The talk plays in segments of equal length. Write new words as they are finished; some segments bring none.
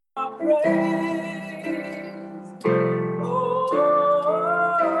praise. Oh,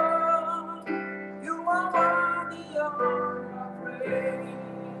 you are worthy of my praise.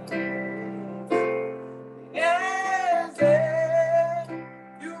 Yes, yes,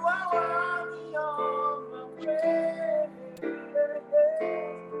 you are worthy of my praise.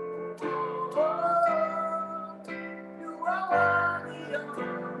 Oh, you are worthy of my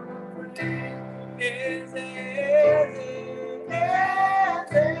praise. Yes, yes, yes,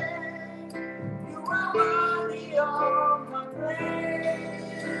 yes, you are worthy of my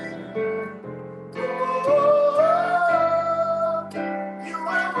praise. Oh, you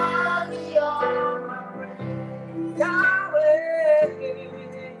are worthy of my praise. Yahweh,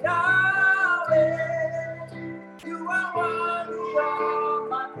 Yahweh, you are worthy of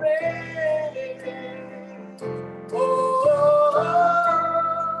my praise. Oh,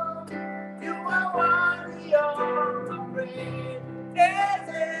 you are worthy of my praise. Yes,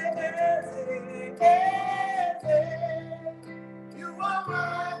 yes, yes, yes. You are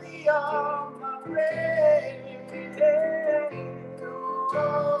worthy of my praise.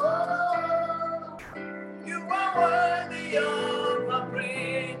 Oh, you are worthy of my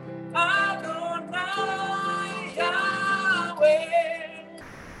praise. Adonai, Yahweh,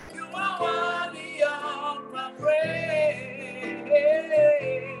 you are worthy of my praise.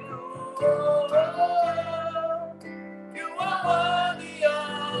 Oh, you are worthy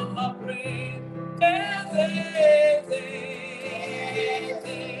of my praise.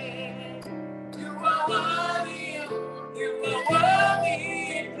 You are worthy, you are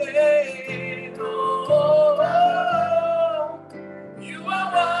worthy, praise. Oh, you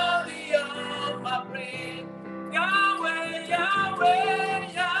are worthy of my praise. Yahweh,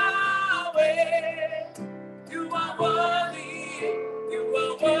 Yahweh, Yahweh, you are worthy, you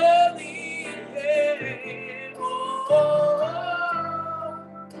are worthy, praise. Oh,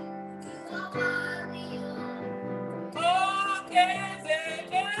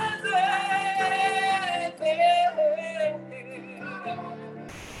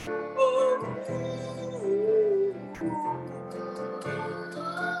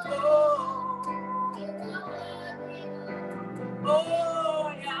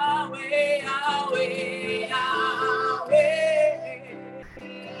 Yahweh, Yahweh,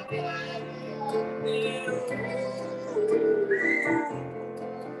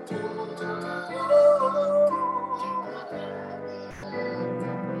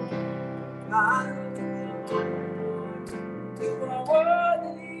 you are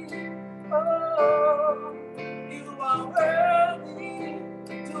worthy, oh, you are worthy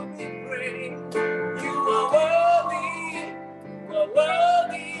to be praised. You are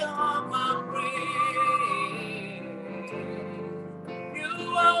worthy of my praise.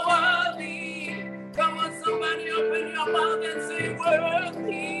 You are worthy. Come on, somebody, open your mouth and say,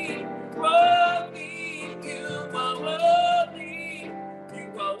 worthy, worthy. You are worthy. You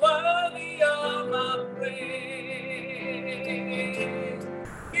are worthy of my praise.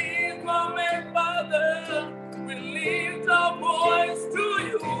 This moment, Father, we lift our voice to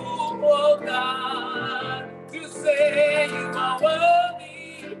you, oh God, to say you are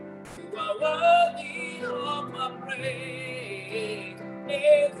worthy of my praise.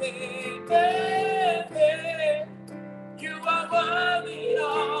 You are worthy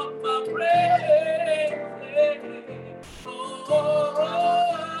of my praise.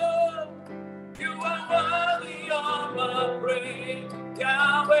 Oh, you are worthy of my praise.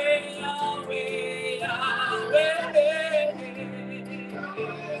 Yahweh, Yahweh, Yahweh.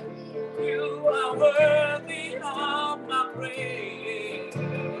 You are worthy of my praise.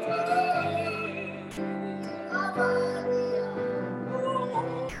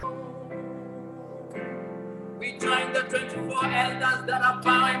 We join the 24 elders that are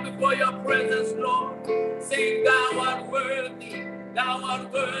bowing before your presence, Lord, saying, thou art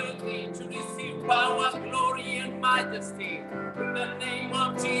worthy to receive power, glory, and majesty in the name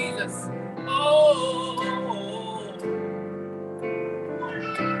of Jesus. Oh,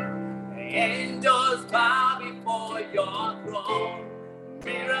 angels bow before your throne,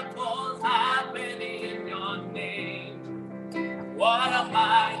 miracles happen in your name. What a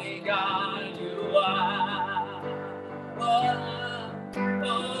mighty God you are. Oh,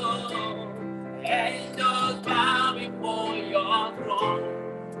 angels bow before your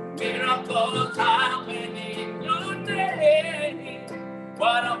throne. Miracles happen in your name.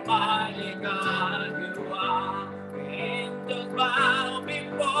 What a mighty God you are. Angels bow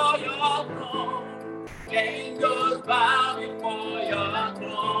before your throne. Angels bow before your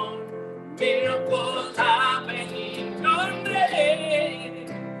throne. Miracles happen in your name.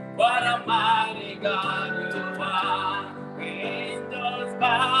 What a mighty God you are. Angels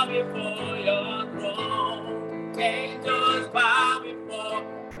bow bow before your throne. Angels bow before.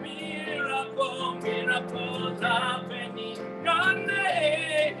 Miracles happening. Your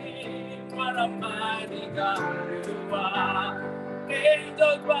name, what a mighty God you are.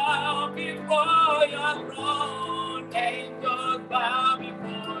 Angels bow before your throne. Angels bow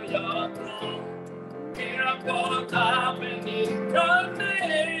before your throne. Miracles happening. Your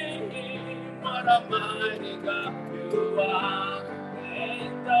name, what a mighty God you are.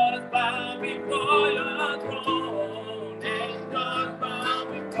 Angels bow before your throne. Angels bow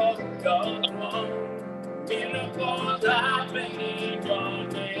before your throne. Miracles happening. Your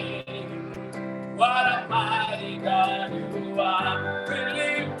name. What a mighty God you are. We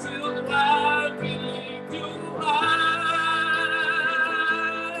lift you high, we lift you high.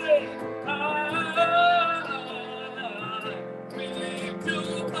 We lift you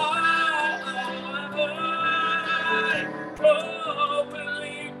high. Oh, we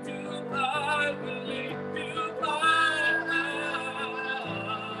lift you high, we lift you high.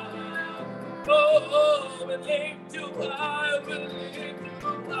 Oh, we lift you high, we lift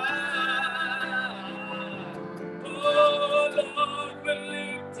you high. Oh, Lord, we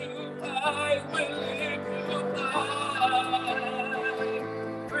lift you high, we lift you high.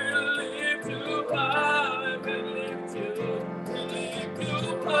 We lift you high, we lift you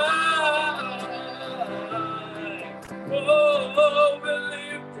high. Oh, we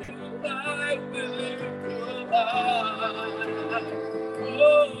lift you high, we lift you high. Oh,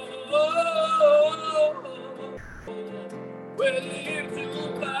 we lift you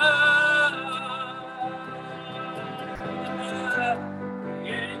high.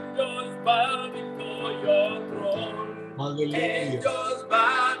 Angels bow before your throne. Hallelujah. Angels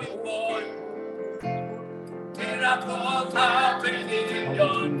bow before you. Miracles happen in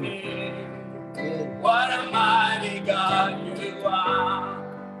your name. What a mighty God you are.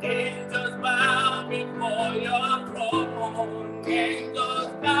 Angels bow before your throne.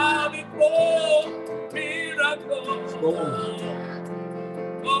 Angels bow before miracles.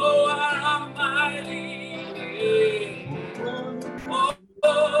 Oh, what a mighty.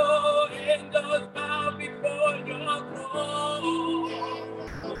 Oh, angels bow before your throne.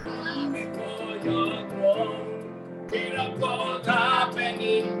 Before your throne. Miracles happen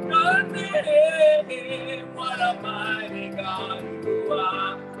in your name. What a mighty God you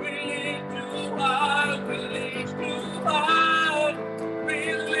are. We lift you high, we lift you high,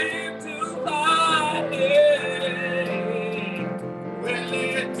 we lift you high. We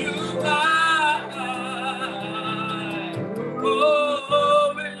lift you high.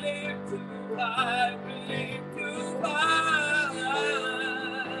 Oh, we lift you high, we lift you high.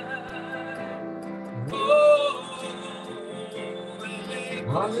 Oh,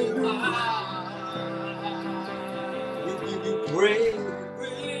 Hallelujah. We give you praise. we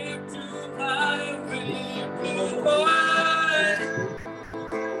lift you high, we lift you high.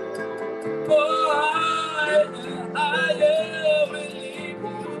 Oh, higher, we lift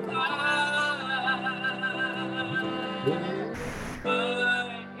you high.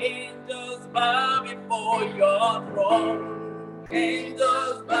 Angels bow before your throne.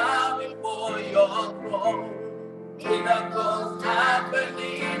 Angels bow before your throne. Miracles happen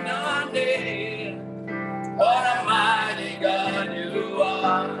in your name. What a mighty God you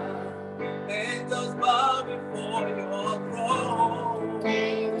are. Angels bow before your throne.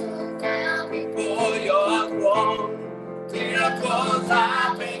 Angels bow before your throne. Miracles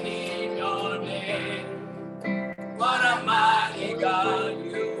happen in your name. What a mighty God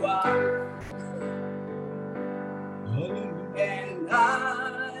you are. And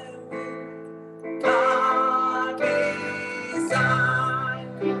I will beside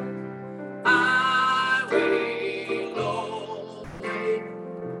you. I will always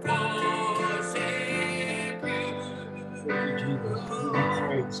worship you.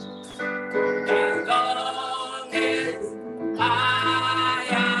 As long as I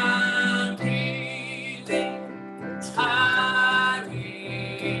am breathing, I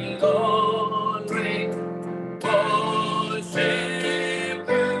will always worship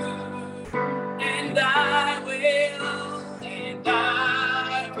you. And I will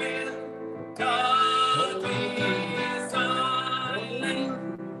not be silent.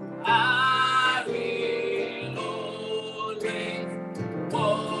 I will always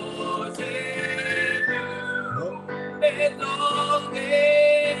worship you. As long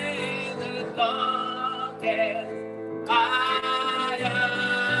as I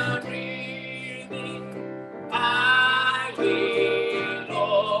am breathing, I will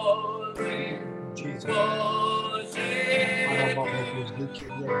always worship.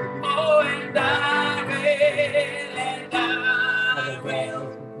 Oh, and I will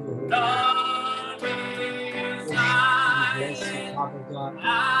Father God.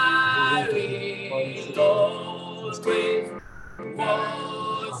 I will always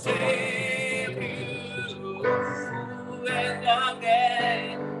worship you as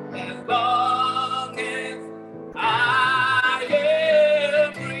long as I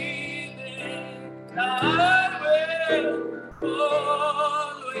am breathing. I will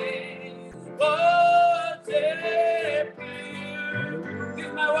always worship you.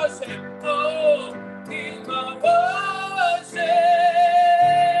 Here's my worship. Oh, here's my worship.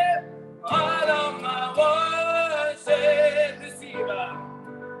 All of my worship. Receive my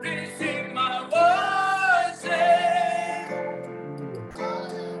worship.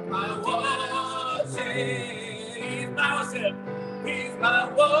 My worship. My worship. He's my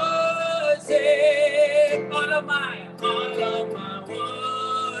worship. All of my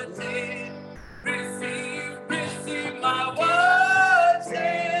worship. Receive my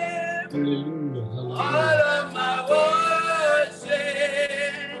worship. Hallelujah. All of my worship.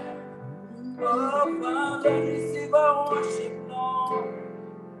 Oh, Father, receive our worship, Lord.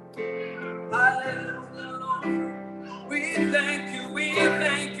 Hallelujah, Lord. We thank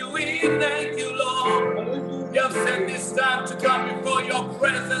you, Lord. You have set this time to come before your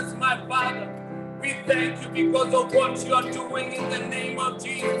presence, my Father. We thank you because of what you are doing in the name of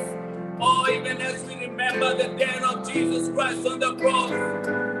Jesus. Oh, even as we remember the death of Jesus Christ on the cross.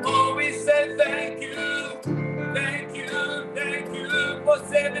 Oh, we say thank you for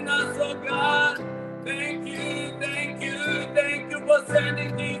saving us, oh God. Thank you for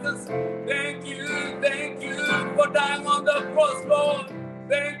sending Jesus. Thank you for dying on the cross, Lord.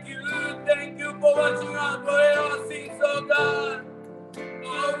 Thank you for watching out for our sins, oh God.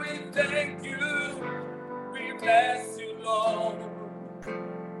 Oh, we thank you. We bless you, Lord.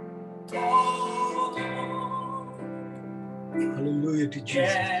 Oh, Hallelujah to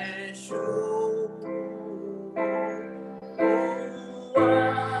Jesus.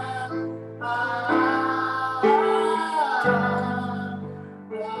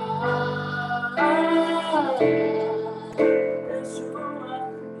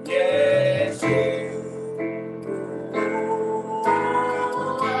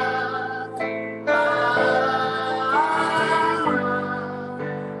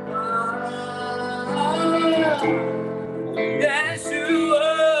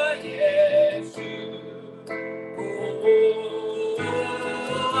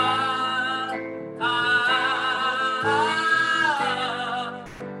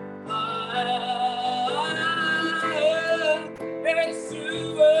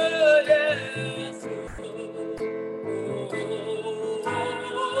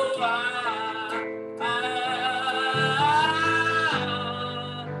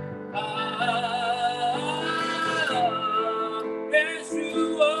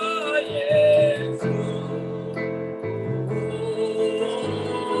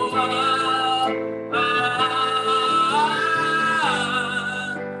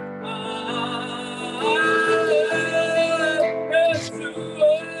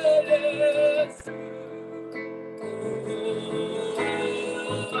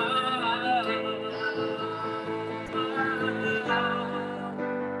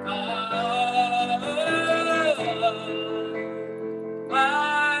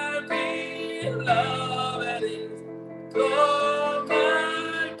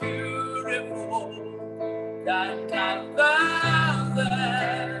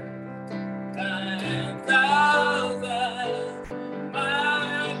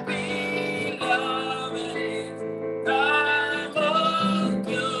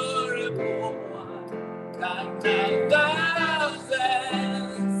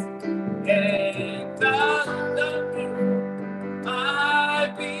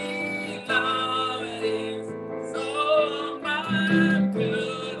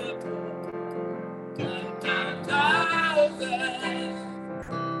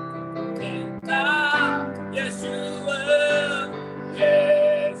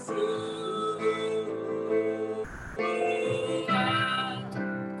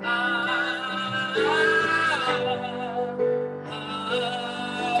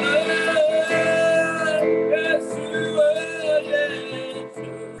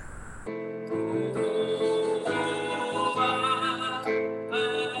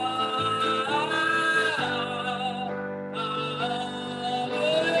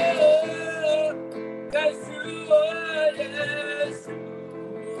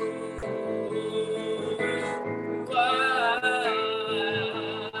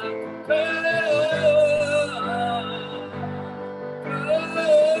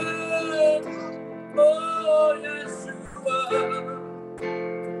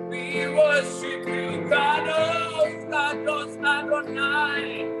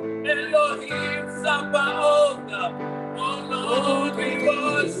 Adonai, Elohim Sabaoth. Oh Lord, we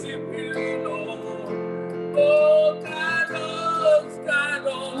worship you, Lord. Oh, Kadosh,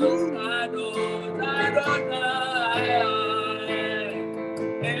 Kadosh, Kadosh, Adonai,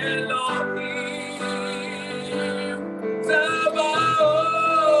 Elohim Sabaoth.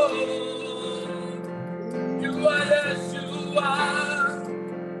 You are Yeshua.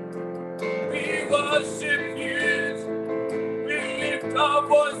 We worship you. We lift our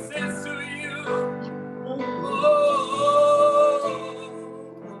voices to you.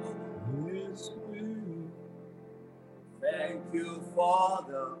 Thank you for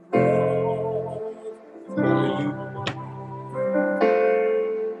the cross.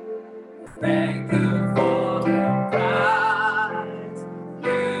 Thank you for the price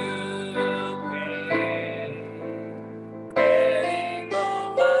you paid. Bearing all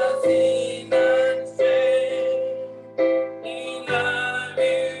my sin and shame. In love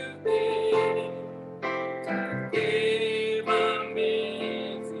you did. Gave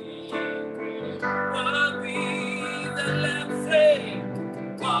amazing grace. What we the Lamb say?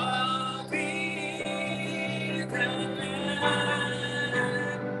 What we the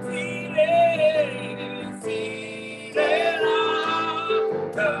Lamb seated on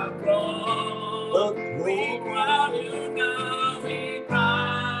the throne? We crown you now. We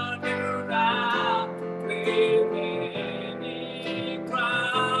crown you now. With many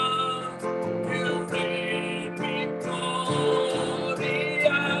crowns, you reign victorious.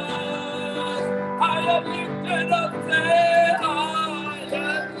 I am lifted up, say, I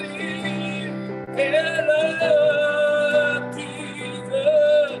am lifted up,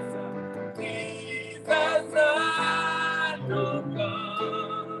 Jesus, Jesus, Son of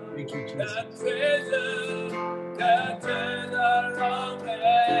God. Thank you, Jesus. That treasure of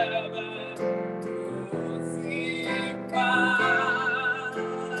heaven to see God.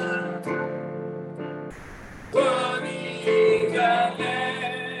 Worthy is the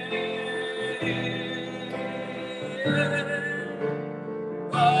Lamb.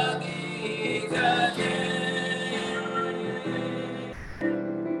 Worthy is the Lamb.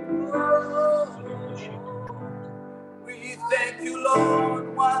 We thank you, Lord.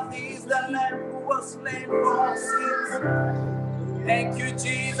 Worthy is the Lamb who was slain for our sins. Thank you,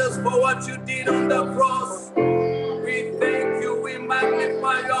 Jesus, for what you did on the cross. We thank you, we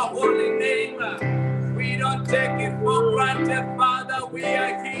magnify your holy name. We don't take it for granted, Father. We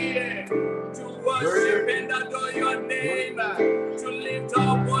are here to worship and adore your name, to lift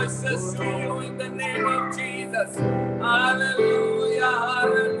our voices to you in the name of Jesus. Hallelujah,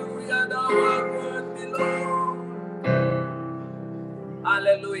 hallelujah, thou art worthy, Lord.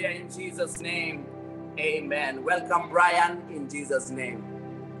 Hallelujah, in Jesus' name, amen. Welcome, Brian, in Jesus' name.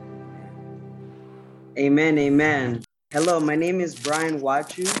 Amen, amen. Hello, my name is Brian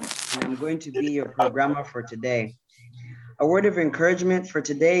Wachu, and I'm going to be your programmer for today. A word of encouragement for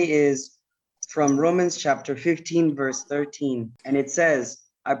today is from Romans chapter 15, verse 13. And it says,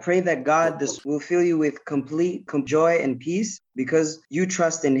 I pray that God will fill you with complete joy and peace because you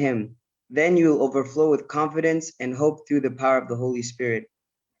trust in him. Then you will overflow with confidence and hope through the power of the Holy Spirit.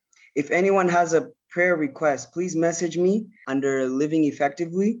 If anyone has a prayer request, please message me under Living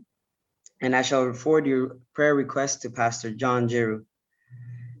Effectively, and I shall forward your prayer request to Pastor John Jeru.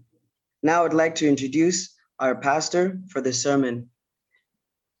 Now I'd like to introduce our pastor for the sermon.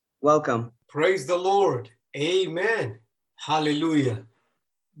 Welcome. Praise the Lord. Amen. Hallelujah.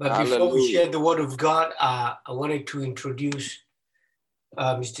 But before we share the word of God, I wanted to introduce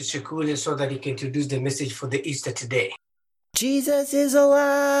Mr. Shakula so that he can introduce the message for the Easter today. Jesus is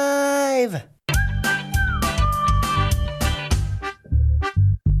alive!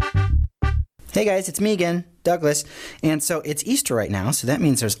 Hey guys, it's me again, Douglas. And so it's Easter right now, so that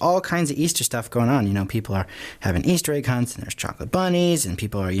means there's all kinds of Easter stuff going on. You know, people are having Easter egg hunts, and there's chocolate bunnies, and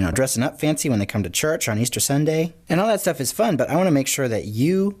people are, dressing up fancy when they come to church on Easter Sunday. And all that stuff is fun, but I want to make sure that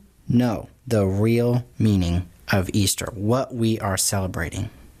you know the real meaning of Easter, what we are celebrating.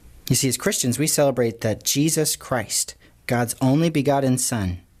 You see, as Christians, we celebrate that Jesus Christ, God's only begotten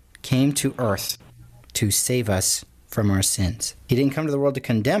Son, came to earth to save us from our sins. He didn't come to the world to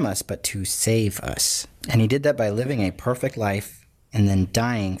condemn us, but to save us. And he did that by living a perfect life and then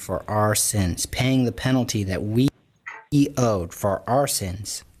dying for our sins, paying the penalty that we owed for our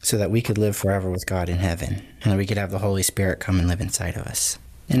sins so that we could live forever with God in heaven and that we could have the Holy Spirit come and live inside of us.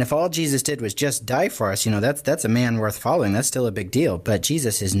 And if all Jesus did was just die for us, that's a man worth following. That's still a big deal. But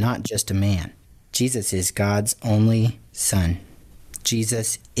Jesus is not just a man. Jesus is God's only Son.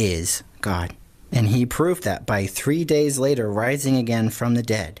 Jesus is God. And he proved that by 3 days later rising again from the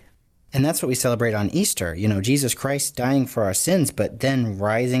dead. And that's what we celebrate on Easter. You know, Jesus Christ dying for our sins, but then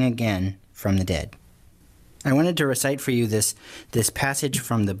rising again from the dead. I wanted to recite for you this passage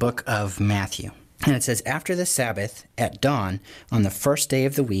from the book of Matthew. And it says, "After the Sabbath, at dawn, on the first day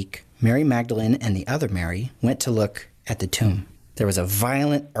of the week, Mary Magdalene and the other Mary went to look at the tomb. There was a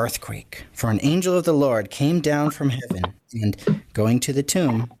violent earthquake, for an angel of the Lord came down from heaven and, going to the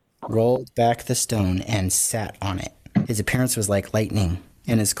tomb, rolled back the stone and sat on it. His appearance was like lightning,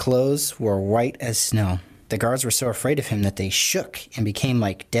 and his clothes were white as snow. The guards were so afraid of him that they shook and became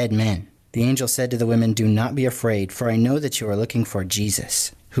like dead men. The angel said to the women, 'Do not be afraid, for I know that you are looking for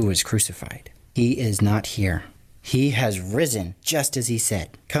Jesus, who was crucified. He is not here. He has risen, just as he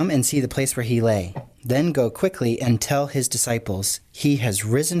said. Come and see the place where he lay. Then go quickly and tell his disciples, he has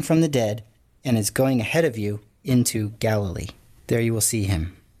risen from the dead and is going ahead of you into Galilee. There you will see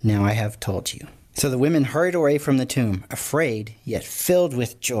him. Now I have told you.' So the women hurried away from the tomb, afraid, yet filled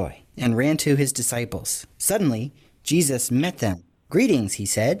with joy, and ran to his disciples. Suddenly, Jesus met them. 'Greetings,' he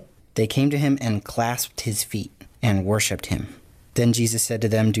said. They came to him and clasped his feet and worshipped him. Then Jesus said to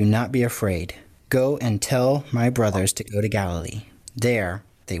them, 'Do not be afraid. Go and tell my brothers to go to Galilee. There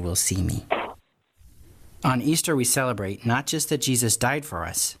they will see me.'" On Easter, we celebrate not just that Jesus died for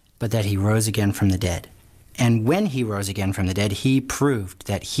us, but that he rose again from the dead. And when he rose again from the dead, he proved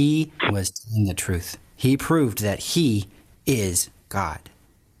that he was telling the truth. He proved that he is God.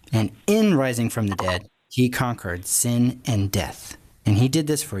 And in rising from the dead, he conquered sin and death. And he did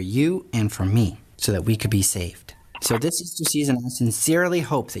this for you and for me, so that we could be saved. So this Easter season, I sincerely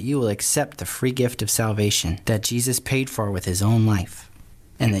hope that you will accept the free gift of salvation that Jesus paid for with his own life,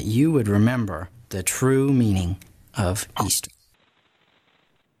 and that you would remember the true meaning of Easter.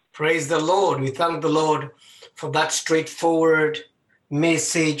 Praise the Lord. We thank the Lord for that straightforward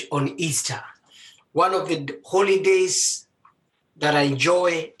message on Easter. One of the holy days that I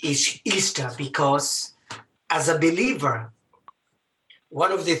enjoy is Easter, because as a believer,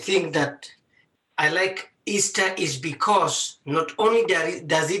 one of the things that I like Easter is because not only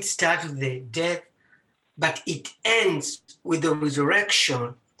does it start with the death, but it ends with the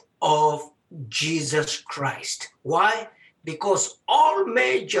resurrection of Jesus Christ. Why? Because all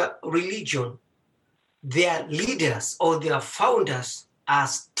major religion, their leaders or their founders are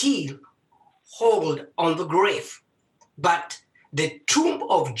still hold on the grave. But the tomb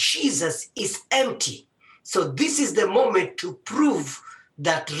of Jesus is empty. So this is the moment to prove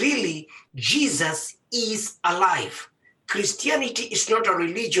that really Jesus is alive. Christianity is not a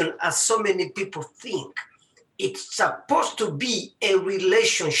religion as so many people think. It's supposed to be a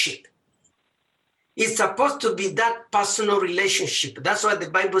relationship. It's supposed to be that personal relationship. That's why the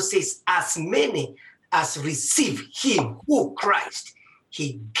Bible says, as many as receive him, who Christ,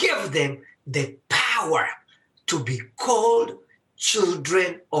 he gave them the power to be called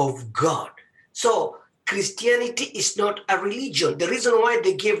children of God. So Christianity is not a religion. The reason why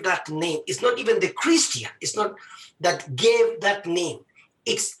they gave that name is not even the Christian. It's not that gave that name.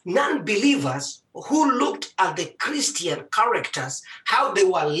 It's non-believers who looked at the Christian characters, how they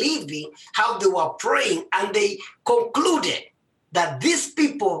were living, how they were praying, and they concluded that these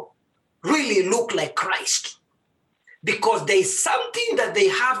people really look like Christ, because there is something that they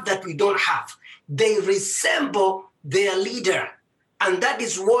have that we don't have. They resemble their leader, and that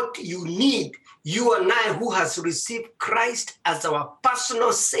is what you need. You and I, who has received Christ as our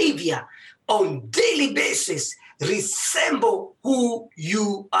personal savior on daily basis, resemble who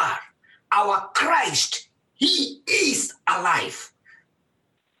you are. Our Christ, he is alive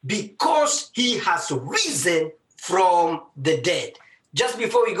because he has risen from the dead. Just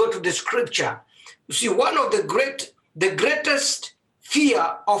before we go to the scripture, you see, one of the greatest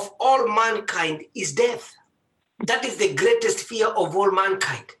fear of all mankind is death. That is the greatest fear of all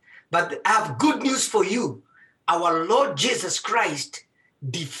mankind. But I have good news for you. Our Lord Jesus Christ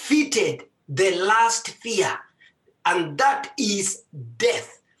defeated the last fear, and that is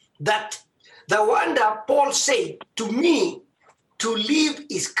death. That the one that Paul said, to me, to live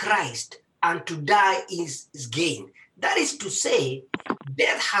is Christ and to die is gain. That is to say,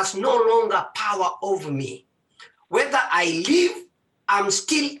 death has no longer power over me. Whether I live, I'm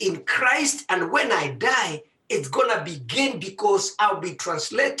still in Christ, and when I die, it's gonna be gain, because I'll be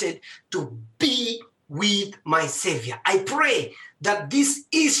translated to be with my Savior. I pray that this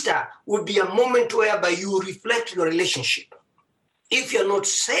Easter will be a moment whereby you reflect your relationship. If you're not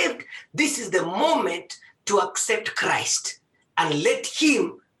saved, this is the moment to accept Christ and let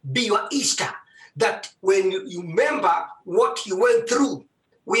him be your Easter. That when you remember what he went through,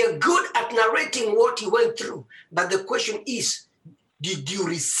 we are good at narrating what he went through, but the question is, did you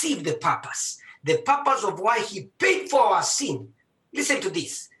receive the purpose? The purpose of why he paid for our sin. Listen to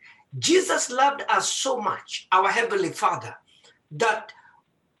this. Jesus loved us so much, our Heavenly Father, that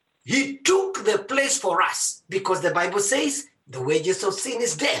he took the place for us, because the Bible says the wages of sin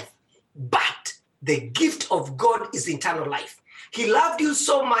is death, but the gift of God is eternal life. He loved you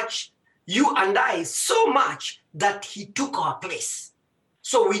so much, you and I so much, that he took our place.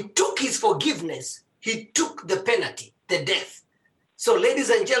 So we took his forgiveness, he took the penalty, the death. So ladies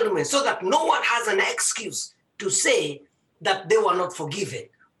and gentlemen, so that no one has an excuse to say that they were not forgiven.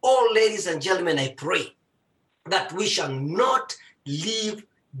 Oh, ladies and gentlemen, I pray that we shall not leave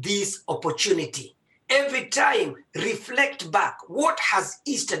this opportunity. Every time, reflect back. What has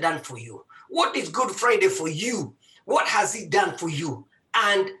Easter done for you? What is Good Friday for you? What has it done for you?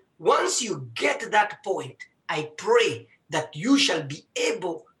 And once you get that point, I pray that you shall be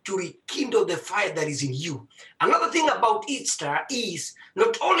able to rekindle the fire that is in you. Another thing about Easter is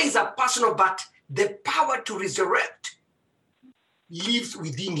not only is it personal, but the power to resurrect lives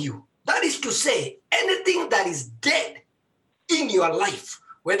within you. That is to say, anything that is dead in your life,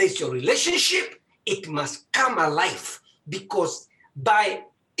 whether it's your relationship, it must come alive, because by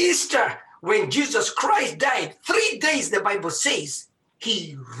Easter, when Jesus Christ died, 3 days, the Bible says,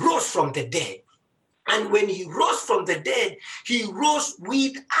 he rose from the dead. And when he rose from the dead, he rose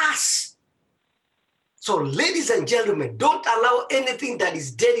with us. So ladies and gentlemen, don't allow anything that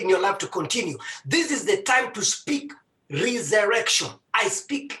is dead in your life to continue. This is the time to speak resurrection. I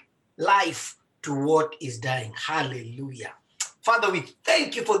speak life to what is dying. Hallelujah. Father, we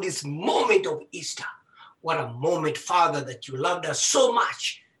thank you for this moment of Easter. What a moment, Father, that you loved us so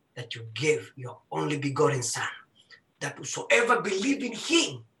much that you gave your only begotten Son, that whosoever believe in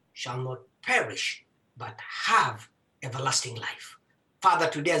him shall not perish, but have everlasting life. Father,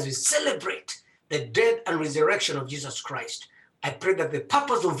 today as we celebrate the death and resurrection of Jesus Christ, I pray that the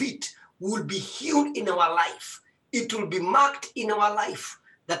purpose of it will be healed in our life. It will be marked in our life,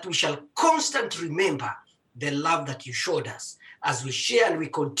 that we shall constantly remember the love that you showed us as we share and we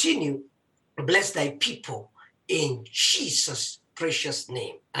continue. Bless thy people in Jesus' precious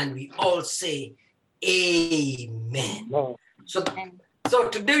name. And we all say, amen. So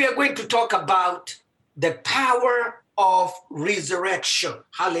today we are going to talk about the power of resurrection.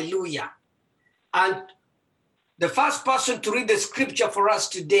 Hallelujah. And the first person to read the scripture for us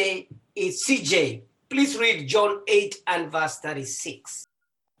today is CJ. Please read John 8 and verse 36.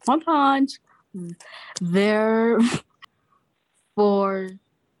 Sometimes, therefore,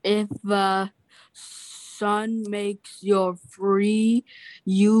 if the Son makes you free,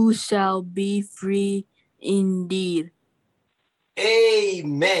 you shall be free indeed.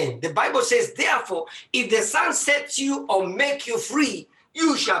 Amen. The Bible says, therefore, if the Son sets you or make you free,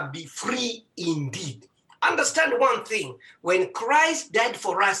 you shall be free indeed. Understand one thing. When Christ died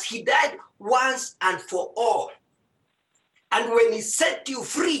for us, he died once and for all. And when he set you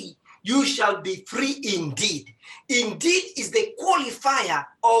free, you shall be free indeed. Indeed is the qualifier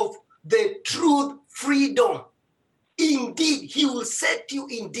of the truth freedom. Indeed, he will set you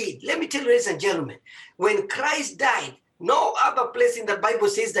indeed. Let me tell you, ladies and gentlemen, when Christ died, no other place in the Bible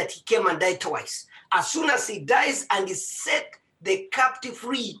says that he came and died twice. As soon as he dies and he set the captive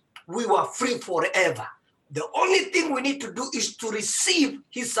free, we were free forever. The only thing we need to do is to receive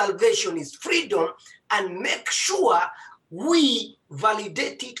his salvation, his freedom, and make sure we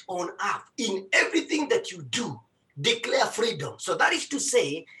validate it on earth. In everything that you do, declare freedom. So that is to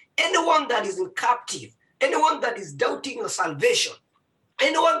say, anyone that is in captive, anyone that is doubting your salvation,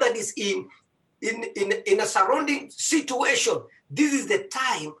 anyone that is in a surrounding situation, this is the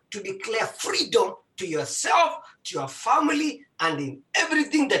time to declare freedom to yourself, to your family, and in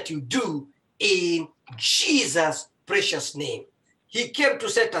everything that you do in Jesus' precious name. He came to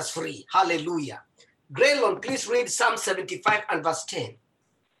set us free. Hallelujah. Graylon, please read Psalm 75 and verse 10.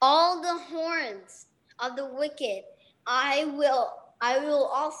 All the horns of the wicked I will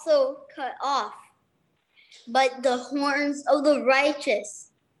also cut off, but the horns of the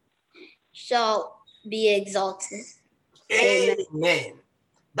righteous shall be exalted. Amen.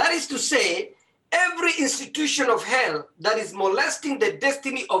 That is to say, every institution of hell that is molesting the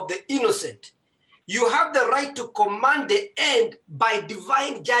destiny of the innocent, you have the right to command the end by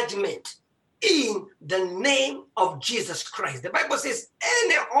divine judgment in the name of Jesus Christ. The Bible says,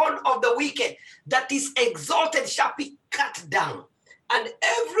 any horn of the wicked that is exalted shall be cut down. And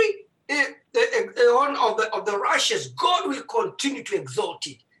every horn of the righteous, God will continue to exalt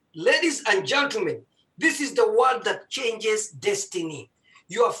it. Ladies and gentlemen, this is the word that changes destiny.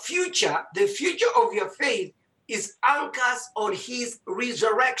 Your future, the future of your faith, is anchors on his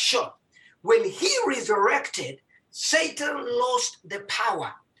resurrection. When he resurrected, Satan lost the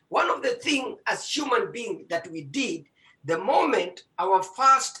power. One of the things as human beings that we did, the moment our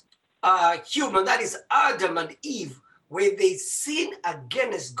first human, that is Adam and Eve, when they sinned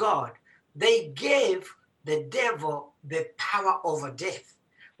against God, they gave the devil the power over death.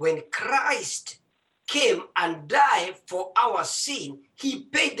 When Christ came and died for our sin, he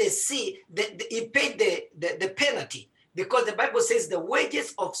paid the penalty, because the Bible says the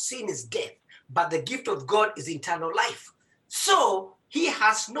wages of sin is death, but the gift of God is eternal life. So he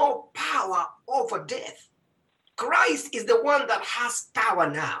has no power over death. Christ is the one that has power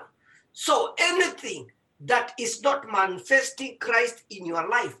now. So anything that is not manifesting Christ in your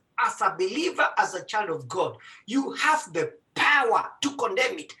life, as a believer, as a child of God, you have the power to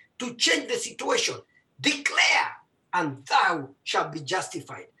condemn it, to change the situation. Declare, and thou shalt be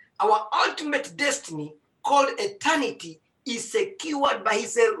justified. Our ultimate destiny, called eternity, is secured by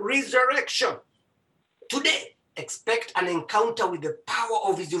his resurrection. Today, expect an encounter with the power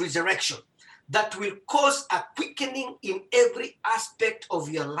of his resurrection that will cause a quickening in every aspect of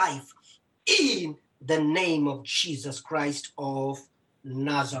your life, in the name of Jesus Christ of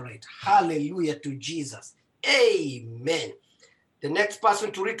Nazareth. Hallelujah to Jesus. Amen. The next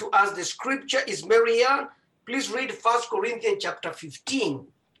person to read to us the scripture is Marianne. Please read 1 Corinthians chapter 15,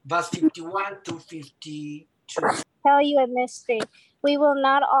 verse 51 to 52. Tell you a mystery. We will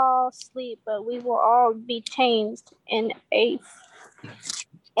not all sleep, but we will all be changed in a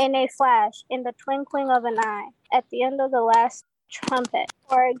flash, in the twinkling of an eye, at the end of the last trumpet.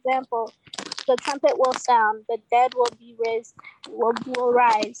 For example, the trumpet will sound, the dead will be raised, will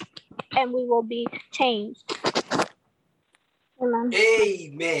rise, and we will be changed. Amen.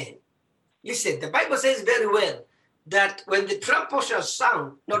 Amen. Listen, the Bible says very well that when the trumpet shall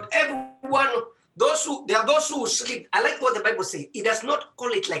sound, not everyone, there are those who sleep. I like what the Bible says. It does not call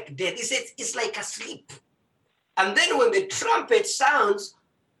it like death. It says it's like a sleep. And then when the trumpet sounds,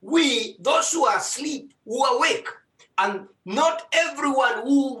 those who are asleep, will awake. And not everyone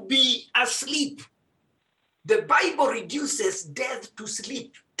will be asleep. The Bible reduces death to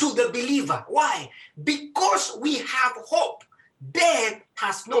sleep to the believer. Why? Because we have hope. Death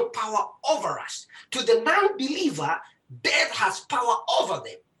has no power over us. To the non-believer, death has power over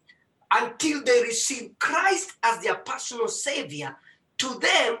them. Until they receive Christ as their personal savior, to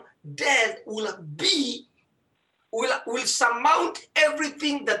them, death will surmount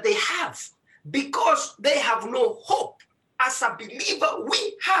everything that they have, because they have no hope. As a believer,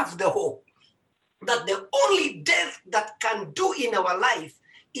 we have the hope that the only death that can do in our life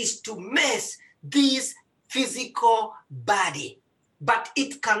is to mess this physical body, but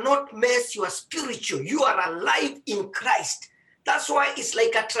it cannot mess your spiritual. You are alive in Christ. That's why it's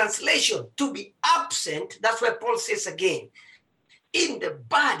like a translation. To be absent, that's why Paul says again, in the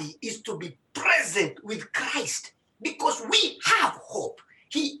body is to be present with Christ, because we have hope.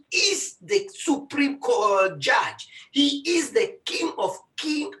 He is the supreme judge. He is the King of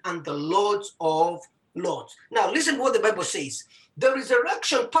kings and the Lords of lords. Now listen to what the Bible says. The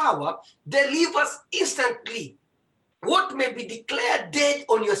resurrection power delivers instantly. What may be declared dead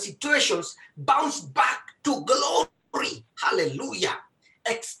on your situations bounce back to glory. Hallelujah.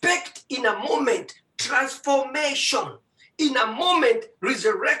 Expect in a moment transformation. In a moment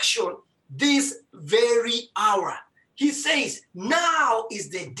resurrection this very hour. He says, now is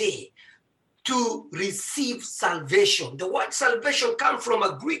the day to receive salvation. The word salvation comes from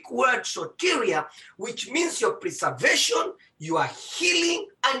a Greek word soteria, which means your preservation, your healing,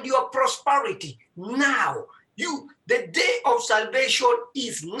 and your prosperity. Now, the day of salvation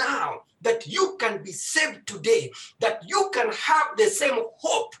is now, that you can be saved today, that you can have the same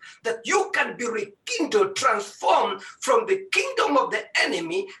hope, that you can be rekindled, transformed from the kingdom of the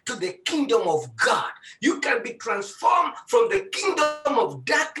enemy to the kingdom of God. You can be transformed from the kingdom of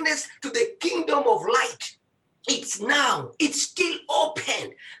darkness to the kingdom of light. It's now, it's still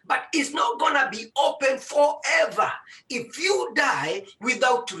open, but it's not gonna be open forever. If you die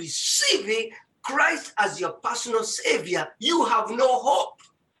without receiving Christ as your personal savior, you have no hope.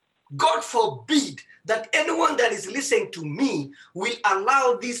 God forbid that anyone that is listening to me will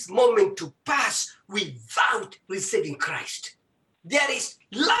allow this moment to pass without receiving Christ. There is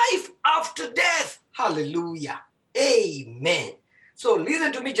life after death. Hallelujah. Amen. So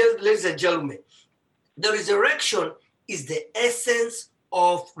listen to me, ladies and gentlemen. The resurrection is the essence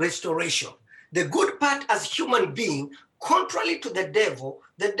of restoration. The good part as human being, contrary to the devil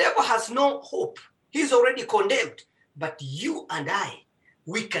has no hope. He's already condemned. But you and I,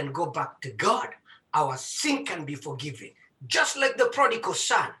 we can go back to God. Our sin can be forgiven. Just like the prodigal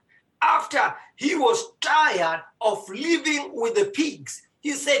son. After he was tired of living with the pigs,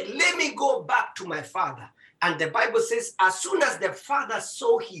 he said, let me go back to my father. And the Bible says, as soon as the father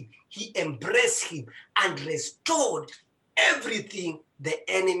saw him, he embraced him and restored everything the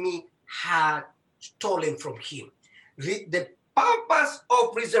enemy had stolen from him. The purpose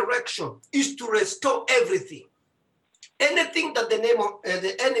of resurrection is to restore everything. Anything that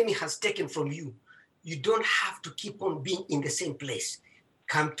the enemy has taken from you, you don't have to keep on being in the same place.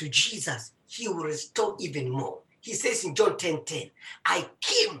 Come to Jesus. He will restore even more. He says in John 10:10, I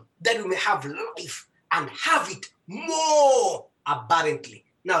came that you may have life and have it more abundantly.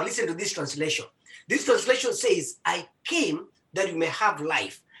 Now listen to this translation. This translation says, I came that you may have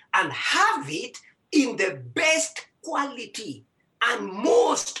life and have it in the best quality and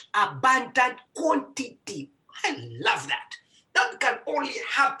most abundant quantity. I love that. That can only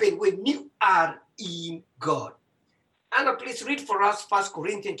happen when you are in God. Anna, please read for us 1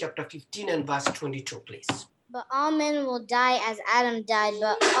 Corinthians chapter 15 and verse 22, please. But all men will die as Adam died,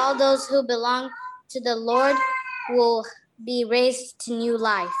 but all those who belong to the Lord will be raised to new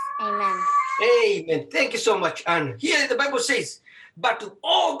life. Amen. Amen. Thank you so much, Anna. Here the Bible says, but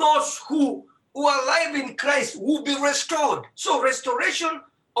all those who are alive in Christ will be restored. So restoration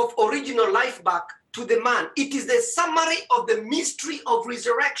of original life back to the man. It is the summary of the mystery of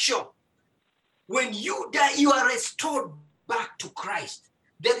resurrection. When you die, you are restored back to Christ.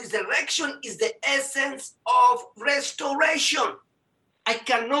 The resurrection is the essence of restoration. I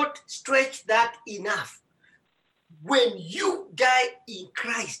cannot stretch that enough. When you die in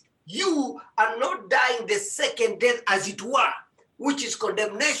Christ, you are not dying the second death, as it were, which is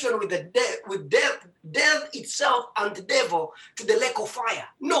condemnation with death itself and the devil to the lake of fire.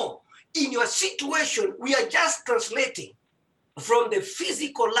 No, in your situation, we are just translating from the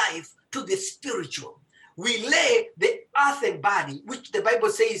physical life to the spiritual. We lay the earthen body, which the Bible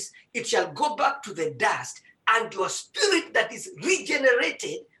says it shall go back to the dust, and your spirit that is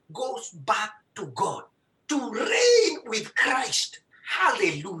regenerated goes back to God to reign with Christ.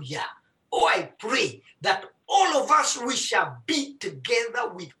 Hallelujah. Oh, I pray that all of us, we shall be together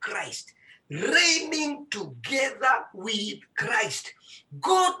with Christ, reigning together with Christ.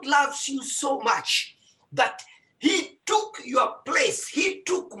 God loves you so much that he took your place. He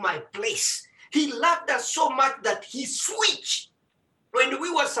took my place. He loved us so much that he switched. When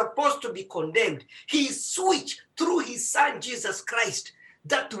we were supposed to be condemned, he switched through his son, Jesus Christ,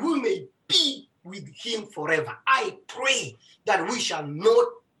 that we may be with him forever. I pray that we shall not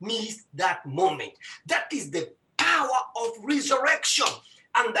miss that moment. That is the power of resurrection.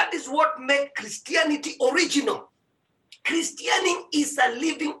 And that is what made Christianity original. Christianity is a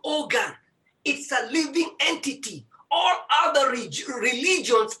living organ. It's a living entity. All other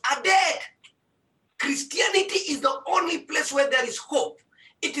religions are dead. Christianity is the only place where there is hope.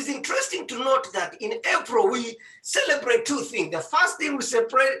 It is interesting to note that in April, we celebrate two things. The first thing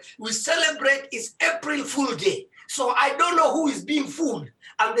we celebrate is April Fool Day. So I don't know who is being fooled.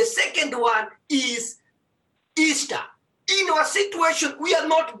 And the second one is Easter. In our situation, we are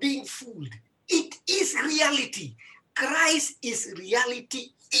not being fooled. It is reality. Christ is reality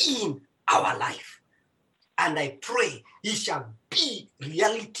in our life. And I pray it shall be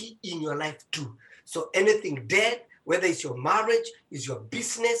reality in your life too. So anything dead, whether it's your marriage, it's your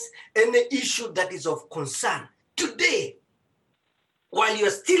business, any issue that is of concern, today, while you're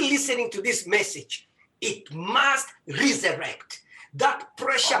still listening to this message, it must resurrect. That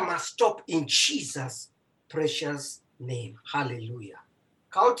pressure must stop in Jesus' precious name. Hallelujah.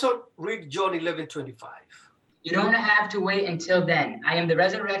 Carlton, read John 11:25. You don't have to wait until then. I am the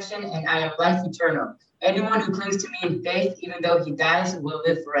resurrection and I am life eternal. Anyone who clings to me in faith, even though he dies, will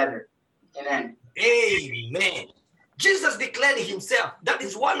live forever. Amen. Amen. Jesus declared himself. That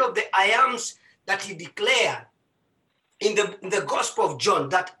is one of the I ams that he declared in the Gospel of John,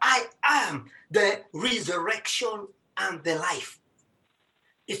 that I am the resurrection and the life.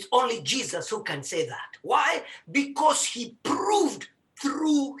 It's only Jesus who can say that. Why? Because he proved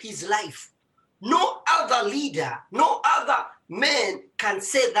through his life. No other leader, no other man can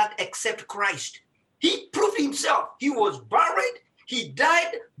say that except Christ. He proved himself. He was buried, he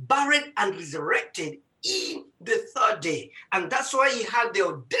died, buried, and resurrected in the third day. And that's why he had the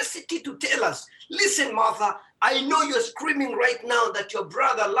audacity to tell us, listen, Martha, I know you're screaming right now that your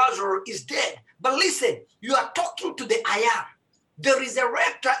brother Lazarus is dead. But listen, you are talking to the I am. The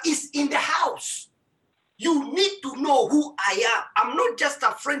resurrector is in the house. You need to know who I am. I'm not just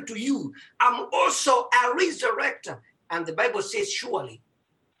a friend to you. I'm also a resurrector. And the Bible says, surely,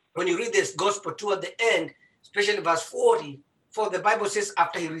 when you read this gospel toward the end, especially verse 40, for the Bible says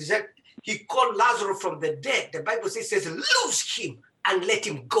after he resurrected, he called Lazarus from the dead. The Bible says, loose him and let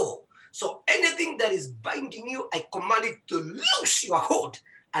him go. So anything that is binding you, I command it to loose your hold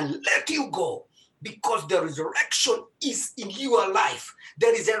and let you go. Because the resurrection is in your life. The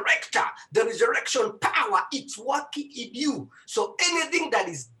resurrector, the resurrection power, it's working in you. So anything that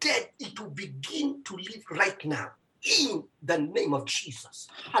is dead, it begin to live right now in the name of Jesus.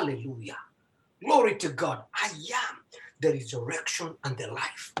 Hallelujah. Glory to God. I am the resurrection and the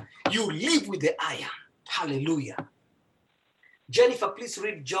life. You live with the I am. Hallelujah. Jennifer, please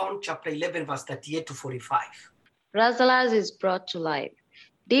read John chapter 11, verse 38 to 45. Lazarus is brought to life.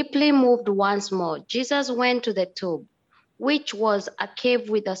 Deeply moved once more, Jesus went to the tomb, which was a cave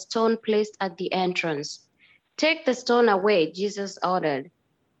with a stone placed at the entrance. Take the stone away, Jesus ordered.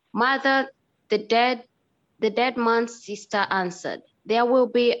 Martha, the dead man's sister, answered, There will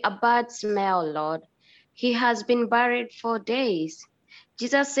be a bad smell, Lord. He has been buried 4 days.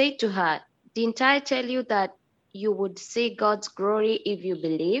 Jesus said to her, Didn't I tell you that you would see God's glory if you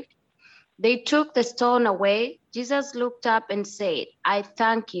believed? They took the stone away. Jesus looked up and said, I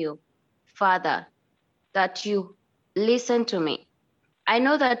thank you, Father, that you listen to me. I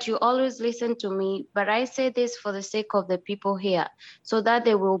know that you always listen to me, but I say this for the sake of the people here, so that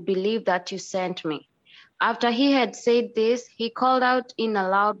they will believe that you sent me. After he had said this, he called out in a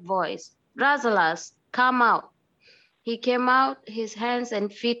loud voice, Lazarus, come out. He came out, his hands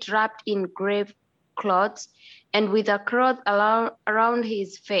and feet wrapped in grave clothes, and with a cloth around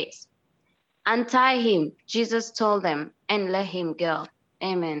his face. Untie him, Jesus told them, and let him go.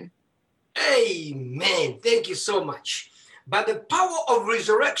 Amen. Amen. Thank you so much. By the power of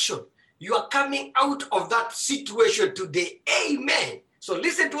resurrection, you are coming out of that situation today. Amen. So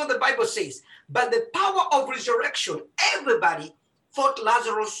listen to what the Bible says. By the power of resurrection, everybody thought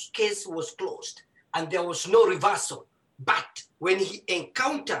Lazarus' case was closed and there was no reversal. But when he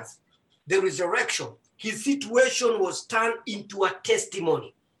encounters the resurrection, his situation was turned into a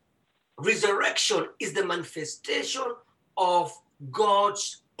testimony. Resurrection is the manifestation of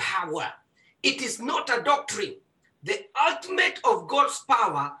God's power. It is not a doctrine. The ultimate of God's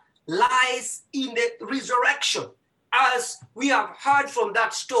power lies in the resurrection. As we have heard from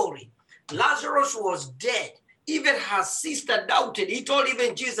that story, Lazarus was dead. Even her sister doubted. He told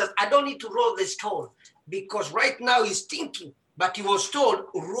even Jesus, I don't need to roll the stone because right now he's thinking. But he was told,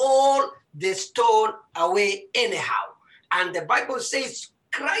 roll the stone away anyhow. And the Bible says,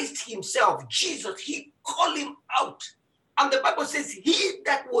 Christ himself, Jesus, he called him out. And the Bible says, he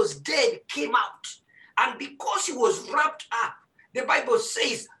that was dead came out. And because he was wrapped up, the Bible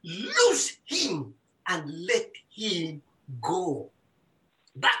says, loose him and let him go.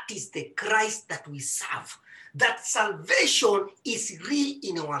 That is the Christ that we serve. That salvation is real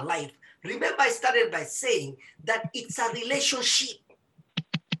in our life. Remember, I started by saying that it's a relationship.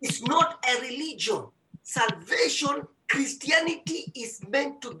 It's not a religion. Salvation, Christianity is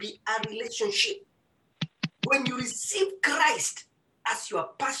meant to be a relationship. When you receive Christ as your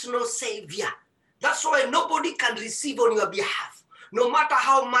personal savior, that's why nobody can receive on your behalf, no matter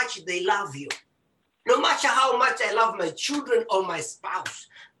how much they love you. No matter how much I love my children or my spouse,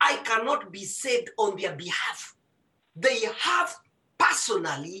 I cannot be saved on their behalf. They have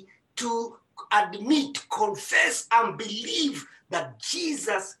personally to admit, confess, and believe that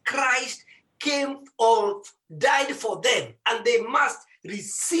Jesus Christ came or died for them, and they must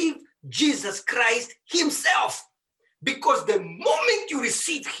receive Jesus Christ himself. Because the moment you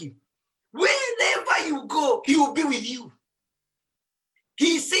receive him, wherever you go, he will be with you.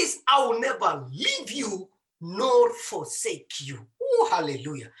 He says, I will never leave you nor forsake you. Oh,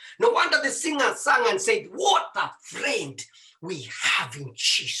 hallelujah. No wonder the singer sang and said, what a friend we have in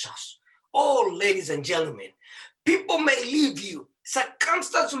Jesus. Oh, ladies and gentlemen, people may leave you.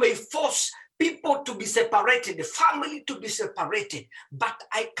 Circumstances may force people to be separated, the family to be separated. But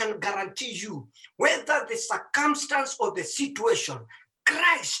I can guarantee you, whether the circumstance or the situation,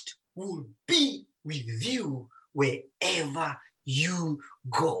 Christ will be with you wherever you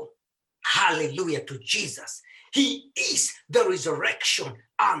go. Hallelujah to Jesus. He is the resurrection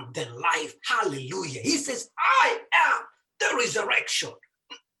and the life. Hallelujah. He says, I am the resurrection.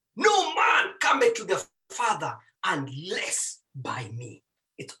 No man cometh to the Father unless by me.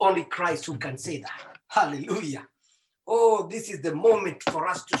 It's only Christ who can say that. Hallelujah. Oh, this is the moment for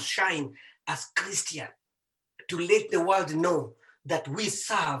us to shine as Christians, to let the world know that we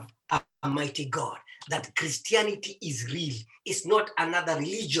serve a mighty God, that Christianity is real. It's not another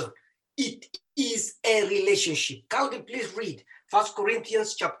religion. It is a relationship. Calvin, please read 1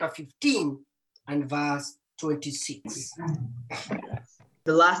 Corinthians chapter 15 and verse 26.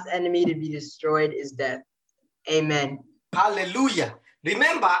 The last enemy to be destroyed is death. Amen. Hallelujah.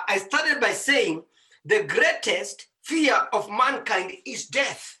 Remember, I started by saying the greatest fear of mankind is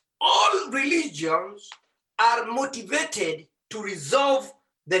death. All religions are motivated to resolve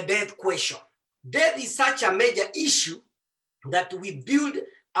the death question. Death is such a major issue that we build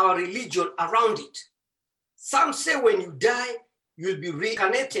our religion around it. Some say when you die, you'll be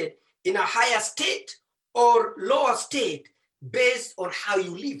reincarnated in a higher state or lower state based on how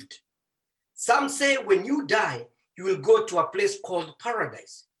you lived. Some say when you die, you will go to a place called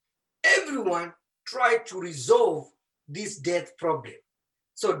paradise. Everyone tried to resolve this death problem.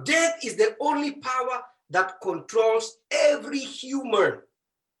 So death is the only power that controls every human.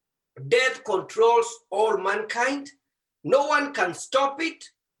 Death controls all mankind. No one can stop it.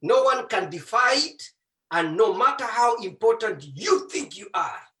 No one can defy it. And no matter how important you think you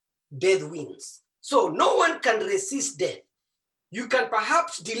are, death wins. So no one can resist death. You can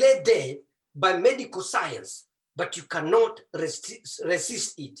perhaps delay death by medical science, but you cannot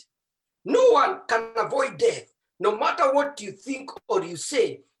resist it. No one can avoid death. No matter what you think or you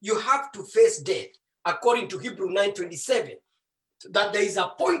say, you have to face death, according to Hebrew 9:27, that there is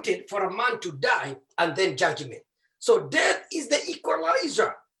appointed for a man to die and then judgment. So death is the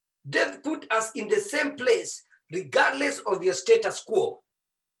equalizer. Death put us in the same place, regardless of your status quo.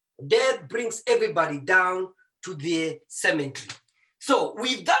 Death brings everybody down to the cemetery. So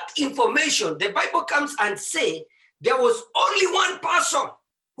with that information, the Bible comes and say there was only one person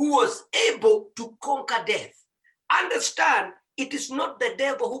who was able to conquer death. Understand, it is not the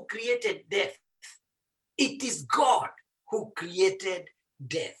devil who created death. It is God who created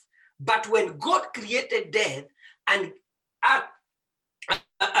death. But when God created death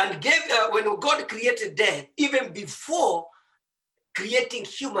when God created death, even before creating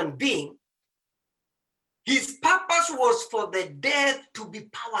human being, his purpose was for the death to be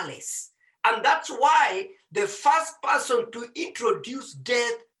powerless. And that's why the first person to introduce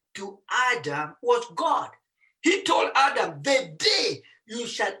death to Adam was God. He told Adam, the day you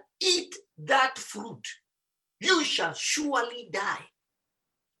shall eat that fruit, you shall surely die.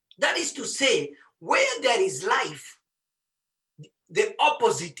 That is to say, where there is life, the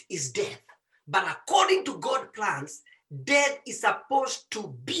opposite is death. But according to God's plans, death is supposed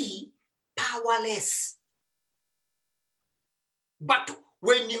to be powerless. But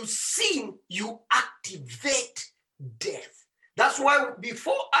when you sin, you activate death. That's why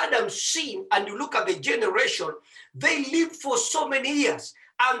before Adam sinned, and you look at the generation, they lived for so many years,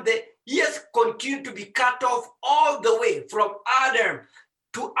 and the years continue to be cut off all the way from Adam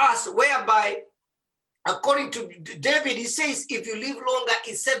to us, whereby according to David, he says, if you live longer,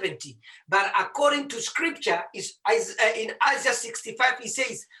 it's 70. But according to scripture, in Isaiah 65, he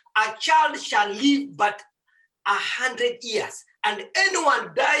says, a child shall live but 100 years. And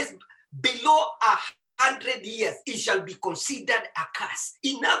anyone dies below 100 years, it shall be considered a curse.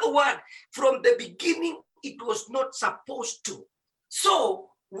 In other words, from the beginning, it was not supposed to. So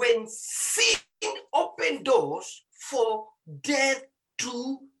when sin opened doors for death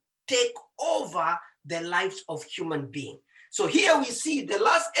to take over the lives of human beings. So here we see the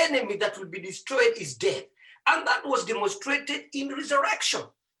last enemy that will be destroyed is death. And that was demonstrated in resurrection.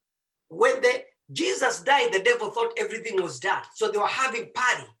 When Jesus died, the devil thought everything was done. So they were having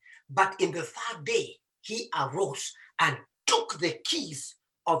party. But in the third day, he arose and took the keys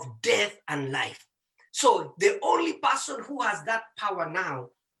of death and life. So the only person who has that power now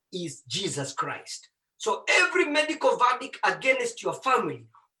is Jesus Christ. So every medical verdict against your family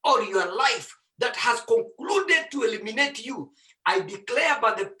or your life that has concluded to eliminate you, I declare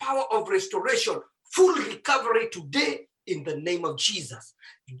by the power of restoration, full recovery today in the name of Jesus.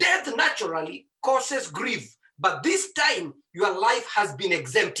 Death naturally causes grief, but this time your life has been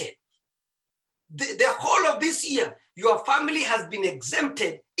exempted. The whole of this year, your family has been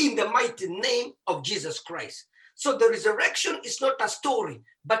exempted in the mighty name of Jesus Christ. So the resurrection is not a story,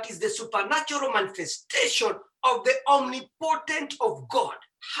 but is the supernatural manifestation of the omnipotent of God.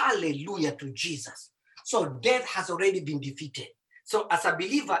 Hallelujah to Jesus. So death has already been defeated. So as a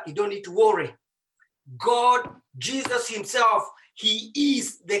believer, you don't need to worry. God, Jesus himself, he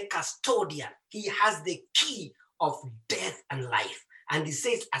is the custodian. He has the key of death and life. And he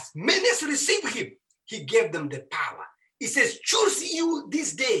says, as many as receive him, he gave them the power. He says, choose you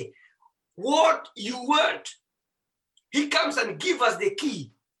this day what you want. He comes and gives us the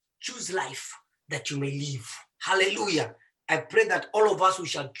key. Choose life that you may live. Hallelujah. I pray that all of us, we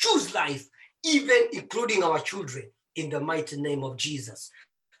shall choose life, even including our children, in the mighty name of Jesus.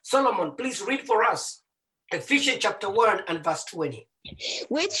 Solomon, please read for us Ephesians chapter 1 and verse 20.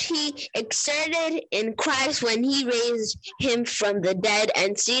 Which he exerted in Christ when he raised him from the dead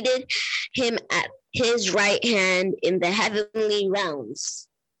and seated him at his right hand in the heavenly realms.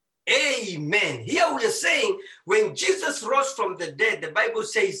 Amen. Here we are saying when Jesus rose from the dead, the Bible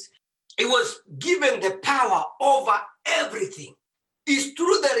says he was given the power over everything. It's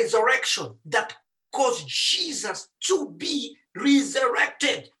through the resurrection that caused Jesus to be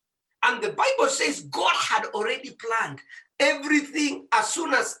resurrected. And the Bible says God had already planned everything, as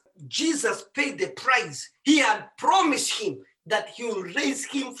soon as Jesus paid the price, he had promised him that he will raise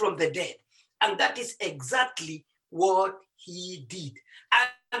him from the dead. And that is exactly what he did.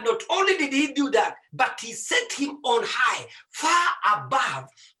 And not only did he do that, but he set him on high, far above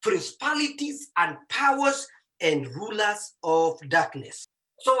principalities and powers and rulers of darkness.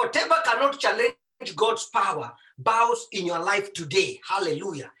 So whatever cannot challenge God's power bows in your life today.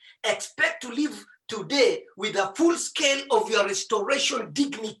 Hallelujah. Expect to live today with a full scale of your restoration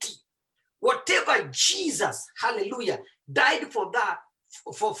dignity. Whatever Jesus, hallelujah, died for that,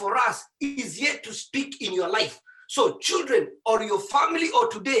 for us, is yet to speak in your life. So children or your family or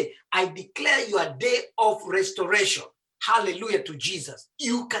today, I declare your day of restoration. Hallelujah to Jesus.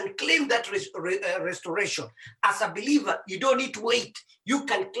 You can claim that restoration. As a believer, you don't need to wait. You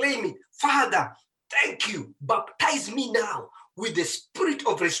can claim it. Father, thank you. Baptize me now with the spirit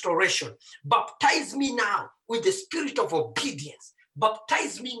of restoration. Baptize me now with the spirit of obedience.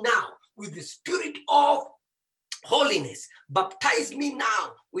 Baptize me now with the spirit of holiness. Baptize me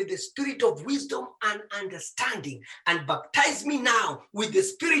now with the spirit of wisdom and understanding, and baptize me now with the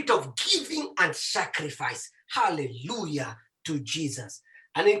spirit of giving and sacrifice. Hallelujah to Jesus.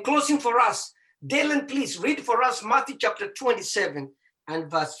 And in closing for us, Dylan, please read for us Matthew chapter 27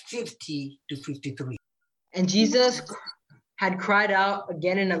 and verse 50 to 53. And Jesus had cried out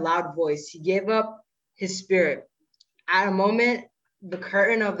again in a loud voice. He gave up his spirit. At a moment, the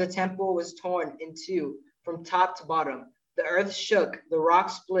curtain of the temple was torn in two from top to bottom. The earth shook, the rock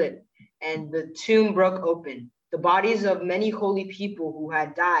split, and the tomb broke open. The bodies of many holy people who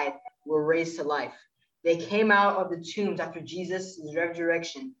had died were raised to life. They came out of the tombs after Jesus'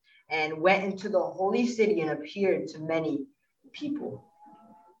 resurrection and went into the holy city and appeared to many people.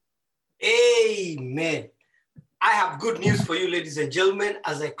 Amen. I have good news for you, ladies and gentlemen,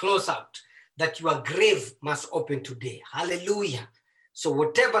 as I close out, that your grave must open today. Hallelujah. So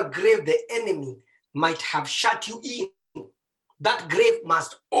whatever grave the enemy might have shut you in, that grave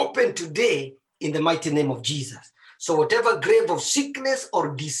must open today in the mighty name of Jesus. So whatever grave of sickness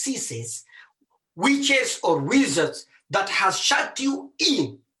or diseases, witches or wizards that has shut you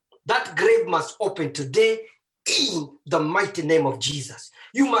in, that grave must open today in the mighty name of Jesus.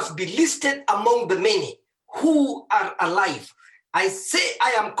 You must be listed among the many who are alive. I say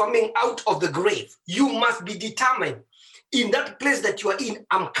I am coming out of the grave. You must be determined. In that place that you are in,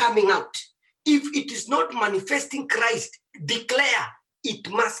 I'm coming out. If it is not manifesting Christ, declare it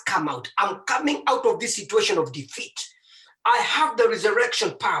must come out. I'm coming out of this situation of defeat. I have the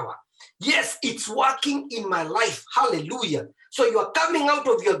resurrection power. Yes, it's working in my life. Hallelujah. So you are coming out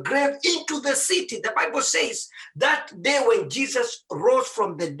of your grave into the city. The Bible says that day when Jesus rose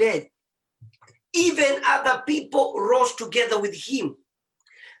from the dead, even other people rose together with him.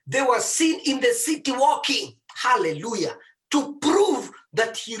 They were seen in the city walking. Hallelujah. To prove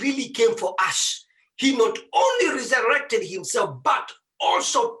that he really came for us. He not only resurrected himself, but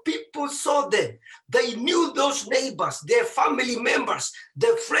also people saw them. They knew those neighbors, their family members,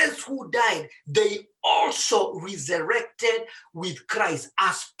 their friends who died. They also resurrected with Christ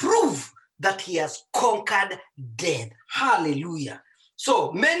as proof that he has conquered death. Hallelujah.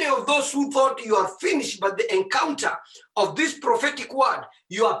 So many of those who thought you are finished by the encounter of this prophetic word,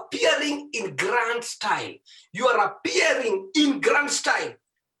 you are appearing in grand style. You are appearing in grand style.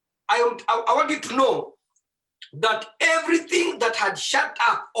 I want you to know that everything that had shut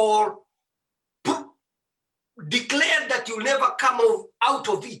up or declared that you'll never come out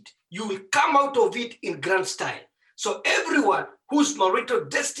of it, you will come out of it in grand style. So everyone whose marital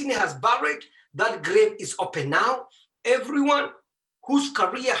destiny has buried, that grave is open now. Everyone whose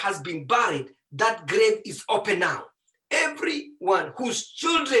career has been buried, that grave is open now. Everyone whose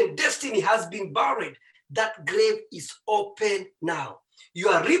children's destiny has been buried, that grave is open now.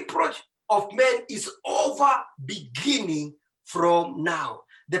 Your reproach of men is over, beginning from now.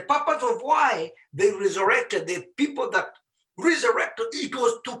 The purpose of why they resurrected, the people that resurrected, it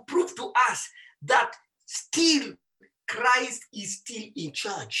was to prove to us that still Christ is still in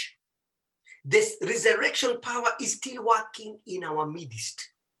charge. This resurrection power is still working in our midst.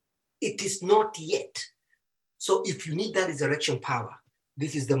 It is not yet. So if you need that resurrection power,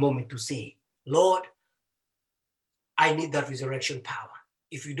 this is the moment to say, Lord, I need that resurrection power.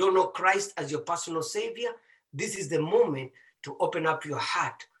 If you don't know Christ as your personal Savior, this is the moment to open up your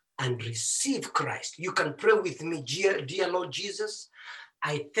heart and receive Christ. You can pray with me, dear Lord Jesus.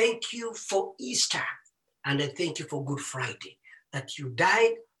 I thank you for Easter, and I thank you for Good Friday, that you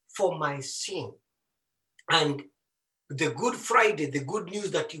died for my sin. And the Good Friday, the good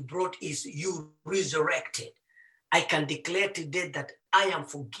news that you brought is you resurrected. I can declare today that I am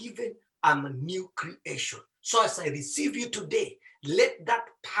forgiven. I'm a new creation. So as I receive you today, let that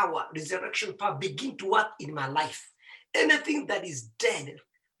power, resurrection power, begin to work in my life. Anything that is dead,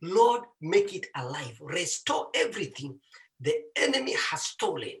 Lord, make it alive. Restore everything the enemy has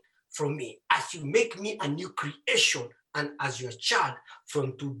stolen from me as you make me a new creation and as your child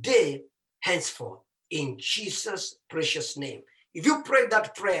from today, henceforth, in Jesus' precious name. If you pray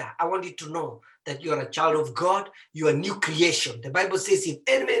that prayer, I want you to know that you are a child of God, you are a new creation. The Bible says, if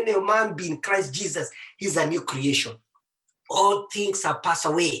any man be in Christ Jesus, he's a new creation. All things have passed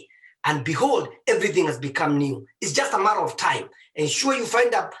away, and behold, everything has become new. It's just a matter of time. Ensure you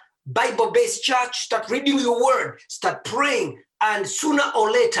find a Bible-based church, start reading your word, start praying, and sooner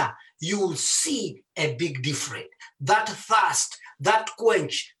or later, you will see a big difference. That thirst, that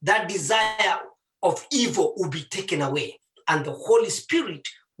quench, that desire of evil will be taken away, and the Holy Spirit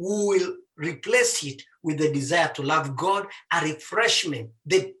will replace it with the desire to love God, a refreshment,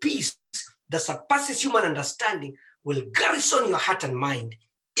 the peace that surpasses human understanding will garrison your heart and mind,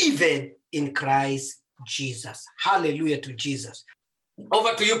 even in Christ Jesus. Hallelujah to Jesus.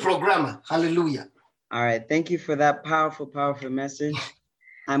 Over to you, programmer. Hallelujah. All right. Thank you for that powerful, powerful message.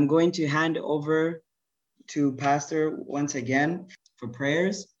 I'm going to hand over to Pastor once again for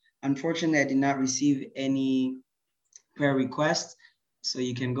prayers. Unfortunately, I did not receive any prayer requests, so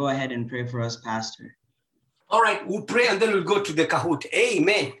you can go ahead and pray for us, Pastor. All right, we'll pray and then we'll go to the Kahoot.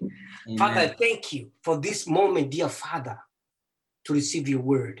 Amen. Amen. Father, thank you for this moment, dear Father, to receive your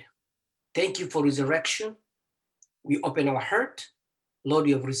word. Thank you for resurrection. We open our heart. Lord,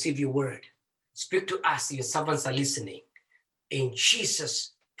 you have received your word. Speak to us, your servants are listening. In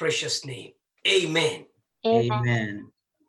Jesus' precious name, amen. Amen.